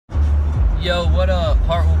Yo, what up?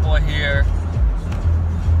 Hartwell Boy here.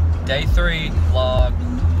 Day 3 vlog.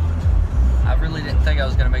 I really didn't think I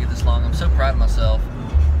was gonna make it this long. I'm so proud of myself.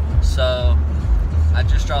 So, I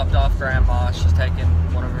just dropped off Grandma. She's taking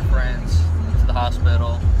one of her friends to the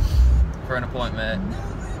hospital for an appointment.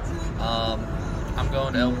 I'm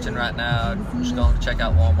going to Elberton right now. I'm just going to check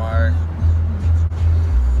out Walmart.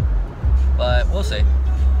 But we'll see.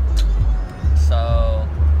 So,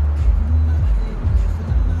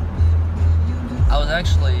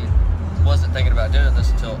 wasn't thinking about doing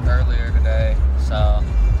this until earlier today, so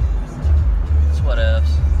it's what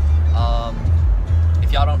ifs.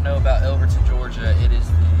 If y'all don't know about Elberton, Georgia,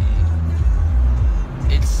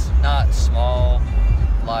 it's not small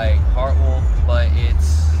like Hartwell, but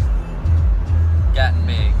it's gotten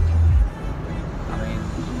big. I mean,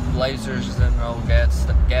 Blazers is in the old gas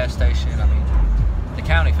station. I mean, the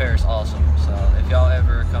county fair is awesome. So if y'all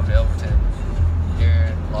ever come to Elberton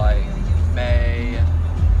during like May,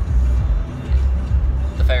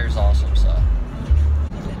 the fair is awesome.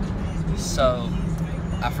 So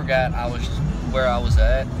I forgot where I was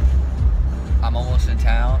at. I'm almost in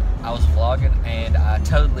town. I was vlogging and I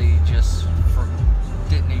totally just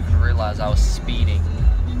didn't even realize I was speeding.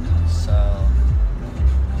 So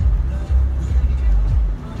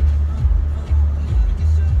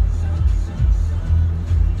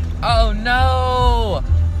oh no!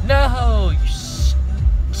 No! You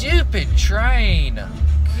stupid train!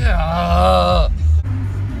 Gah.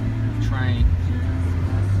 Train.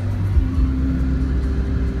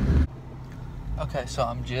 Okay, so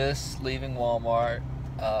I'm just leaving Walmart,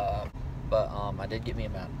 but I did get me a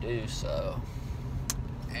Mountain Dew,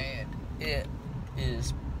 and it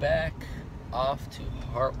is back off to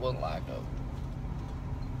Hartwell Lago.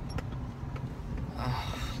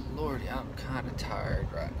 Oh, Lordy, I'm kind of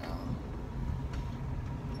tired right now.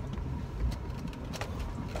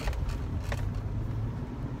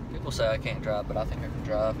 People say I can't drive, but I think I can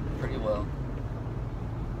drive pretty well.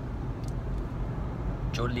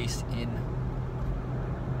 Joli's in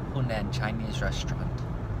Hunan Chinese restaurant.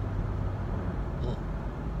 Oh,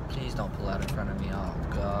 please don't pull out in front of me. Oh,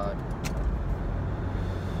 God.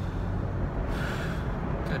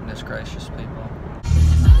 Goodness gracious, people.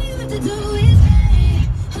 All you have to do is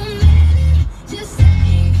just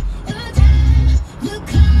say the time, the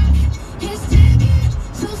clock is ticking,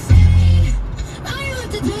 so say all you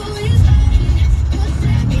have to do is a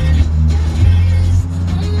second, your hands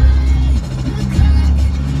on mine, the clock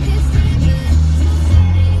is ticking, so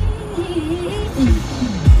say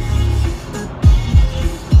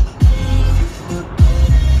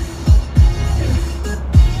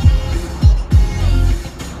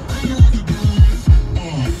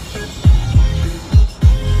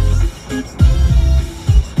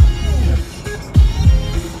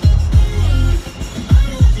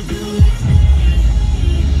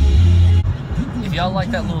If y'all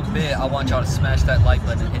like that little bit, I want y'all to smash that like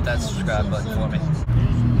button and hit that subscribe button for me.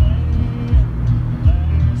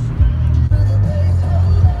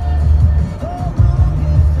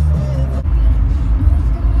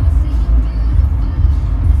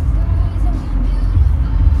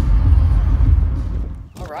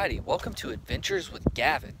 Alrighty, welcome to Adventures with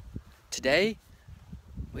Gavin. Today,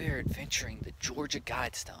 we're adventuring the Georgia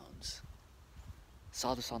Guidestones.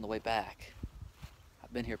 Saw this on the way back.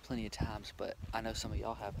 Been here plenty of times, but I know some of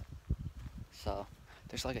y'all haven't. So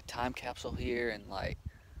there's like a time capsule here and like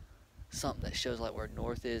something that shows like where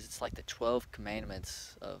north is. It's like the 12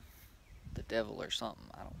 commandments of the devil or something.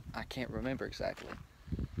 I can't remember exactly.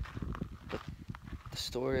 But the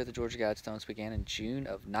story of the Georgia Guidestones began in June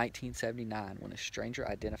of 1979 when a stranger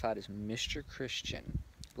identified as Mr. Christian,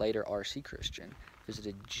 later R.C. Christian,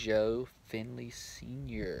 visited Joe Finley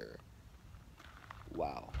Sr.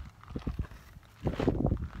 Wow.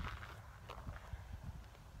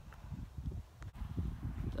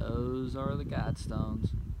 Those are the Guidestones.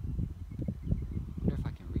 I wonder if I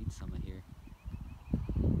can read some of here.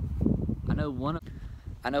 I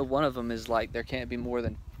know one of them is like there can't be more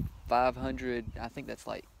than 500. I think that's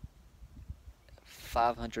like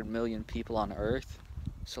 500 million people on Earth.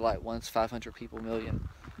 So like once 500 million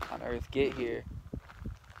on Earth get here.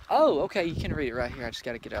 Oh, okay, you can read it right here. I just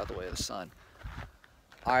got to get out of the way of the sun.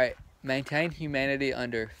 All right, maintain humanity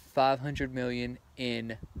under 500 million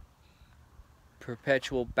in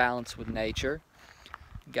perpetual balance with nature,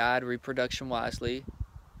 guide reproduction wisely,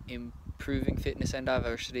 improving fitness and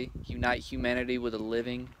diversity, unite humanity with a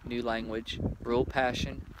living new language, rule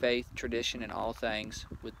passion, faith, tradition, and all things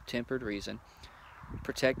with tempered reason,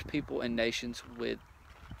 protect people and nations with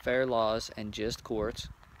fair laws and just courts,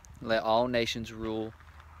 let all nations rule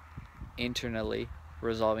internally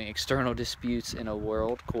resolving external disputes in a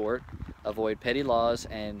world court, avoid petty laws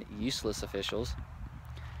and useless officials,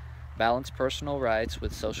 balance personal rights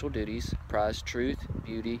with social duties, prize truth,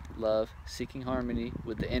 beauty, love, seeking harmony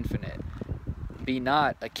with the infinite, be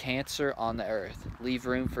not a cancer on the earth, leave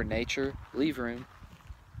room for nature, leave room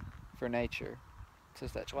for nature. It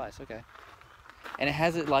says that twice, okay. And it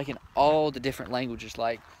has it like in all the different languages.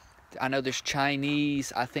 Like, I know there's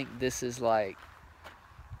Chinese. I think this is like,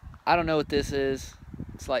 I don't know what this is.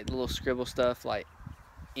 It's like little scribble stuff, like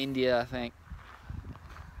India, I think.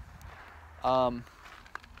 And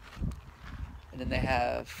then they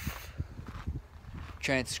have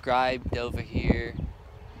transcribed over here,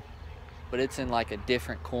 but it's in like a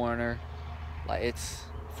different corner. Like, it's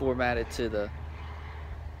formatted to the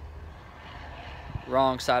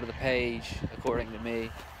wrong side of the page, according to me.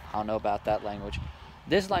 I don't know about that language.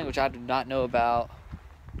 This language I do not know about.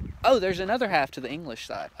 Oh, there's another half to the English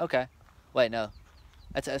side. Okay. Wait, no.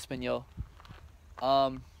 That's Espanol.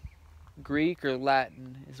 Greek or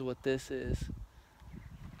Latin is what this is.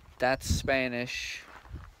 That's Spanish.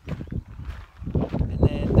 And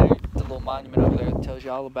then there's the little monument over there that tells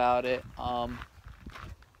you all about it.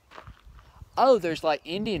 Oh, there's like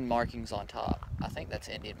Indian markings on top. I think that's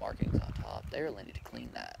Indian markings on top. They really need to clean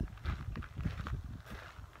that.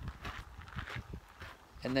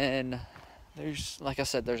 And then there's, like I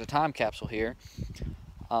said, there's a time capsule here.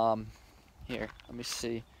 Here, let me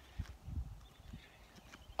see.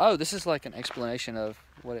 Oh, this is like an explanation of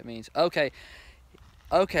what it means. Okay,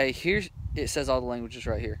 here's, it says all the languages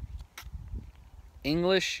right here.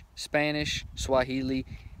 English, Spanish, Swahili,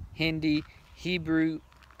 Hindi, Hebrew,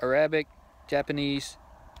 Arabic, Japanese,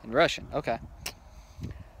 and Russian. Okay.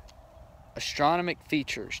 Astronomic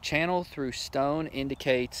features. Channel through stone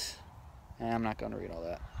indicates... I'm not going to read all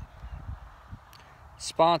that.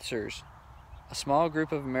 Sponsors. A small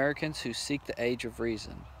group of Americans who seek the age of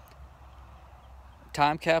reason.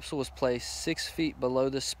 Time capsule was placed 6 feet below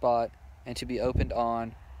this spot and to be opened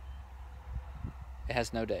on... It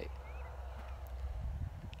has no date.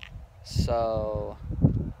 So...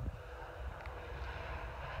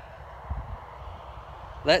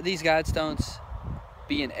 Let these guidestones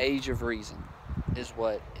be an age of reason, is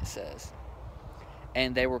what it says.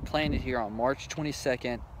 And they were planted here on March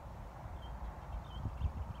 22nd,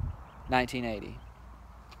 1980.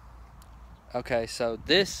 Okay, so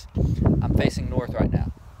this, I'm facing north right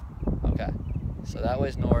now. Okay, so that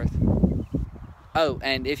way's north. Oh,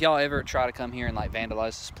 and if y'all ever try to come here and like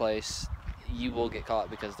vandalize this place, you will get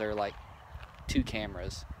caught because there are like 2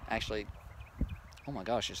 cameras. Actually, oh my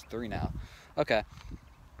gosh, there's 3 now. Okay.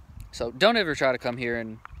 So don't ever try to come here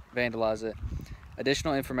and vandalize it.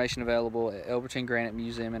 Additional information available at Elberton Granite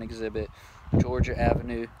Museum and Exhibit, College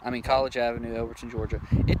Avenue, Elberton, Georgia.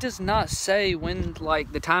 It does not say when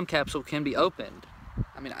like the time capsule can be opened.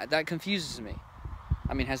 I mean, that confuses me.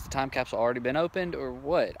 I mean, has the time capsule already been opened or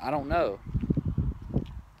what? I don't know.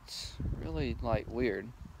 It's really like weird.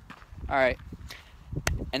 All right.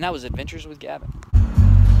 And that was Adventures with Gavin.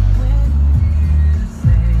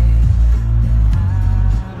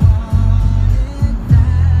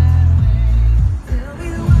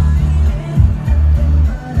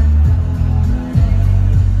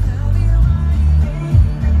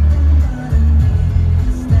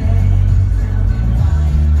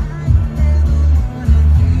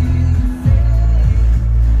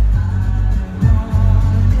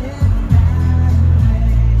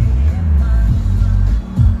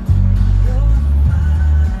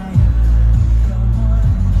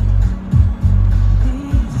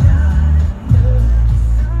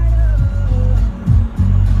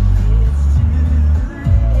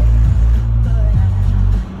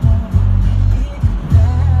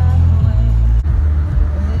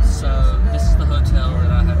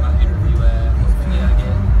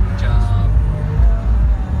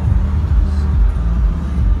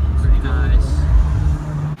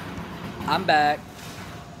 I'm back.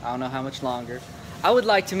 I don't know how much longer. I would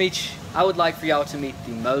like for y'all to meet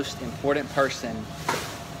the most important person,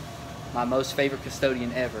 my most favorite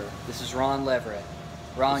custodian ever. This is Ron Leverett.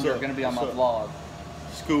 Ron, you're gonna be on my vlog.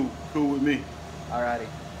 It's cool with me. Alrighty.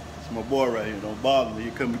 It's my boy right here. Don't bother me.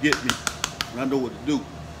 He come to get me. And I know what to do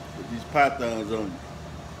with these pythons on you.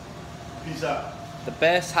 Peace out. The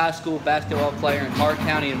best high school basketball player in Hart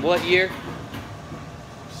County in what year?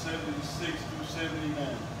 76 through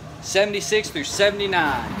 79. 76 through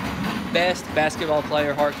 79. Best basketball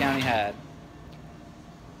player Hart County had.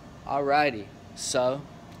 Alrighty. So,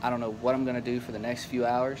 I don't know what I'm going to do for the next few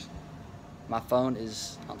hours. My phone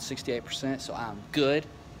is on 68%, so I'm good.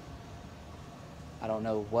 I don't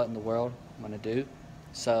know what in the world I'm going to do.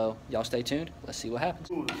 So, y'all stay tuned. Let's see what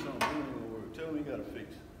happens. Ooh, there's something that don't work. Tell me you gotta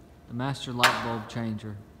fix? The master light bulb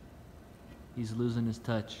changer. He's losing his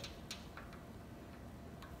touch.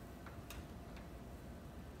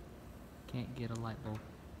 Can't get a light bulb.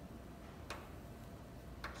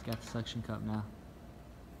 He's got the suction cup now.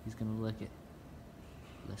 He's gonna lick it.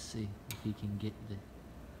 Let's see if he can get the...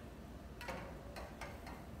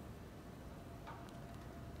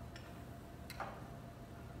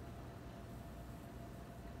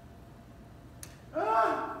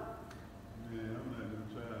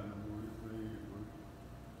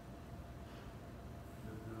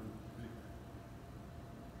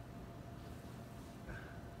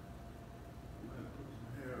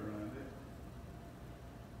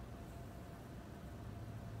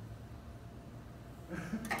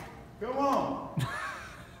 Come on.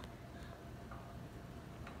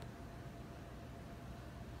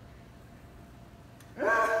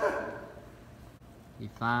 He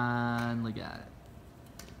finally got it.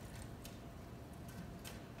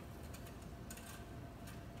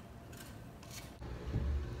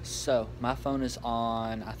 So my phone is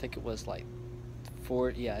on, I think it was like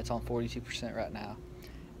it's on 42% right now,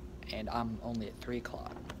 and I'm only at 3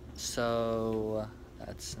 o'clock, so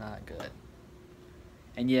that's not good.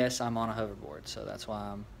 And yes, I'm on a hoverboard, so that's why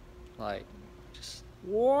I'm like just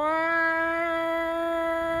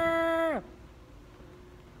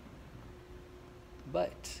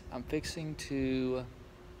but I'm fixing to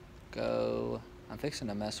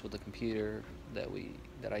mess with the computer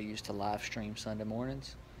that I use to live stream Sunday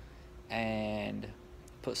mornings, and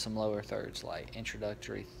put some lower thirds, like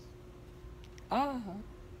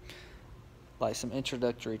some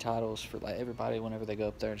introductory titles for like everybody whenever they go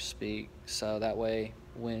up there to speak, so that way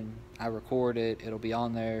when I record it, it'll be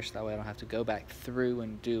on there, so that way I don't have to go back through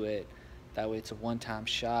and do it. That way it's a one-time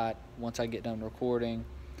shot. Once I get done recording,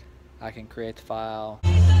 I can create the file.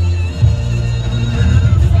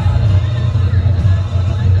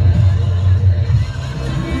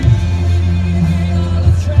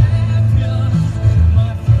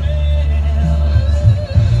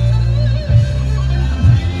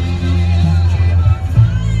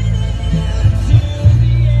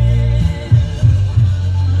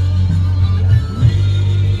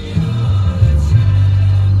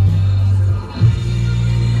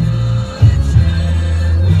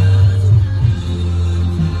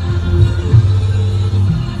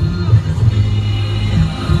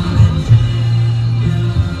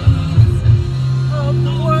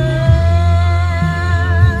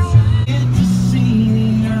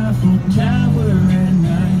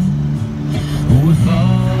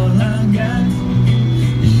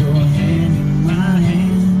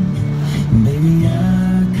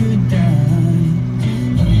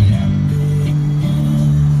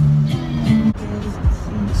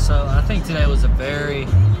 Today was a very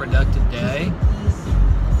productive day.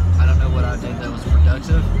 I don't know what I did that was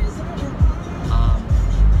productive.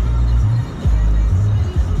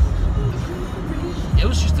 It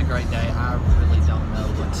was just a great day. I really don't know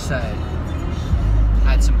what to say.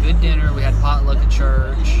 I had some good dinner. We had potluck at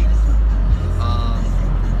church.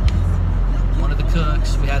 One of the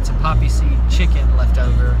cooks, we had some poppy seed chicken left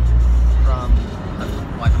over from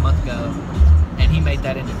like a month ago, and he made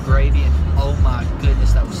that into gravy, and oh my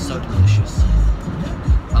goodness, that was so delicious.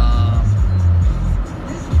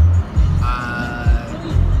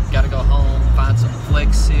 I gotta go home, find some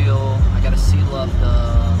Flex Seal. I gotta seal up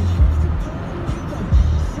the,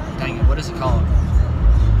 dang it, what is it called?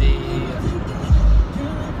 The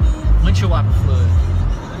windshield wiper fluid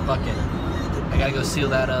bucket. I gotta go seal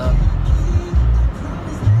that up.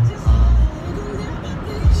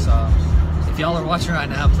 So if y'all are watching right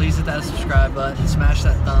now, please hit that subscribe button, smash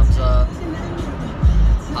that thumbs up.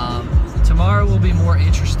 Tomorrow will be more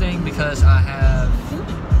interesting because I have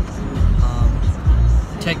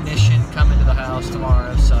technician coming to the house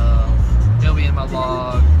tomorrow, so he'll be in my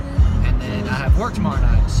vlog. And then I have work tomorrow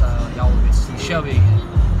night, so y'all will get to see Shelby again.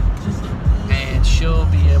 And she'll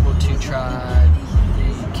be able to try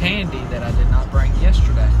the candy that I did not bring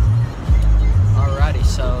yesterday. Alrighty,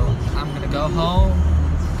 so I'm gonna go home,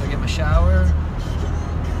 go get my shower,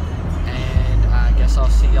 and I guess I'll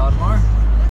see y'all tomorrow.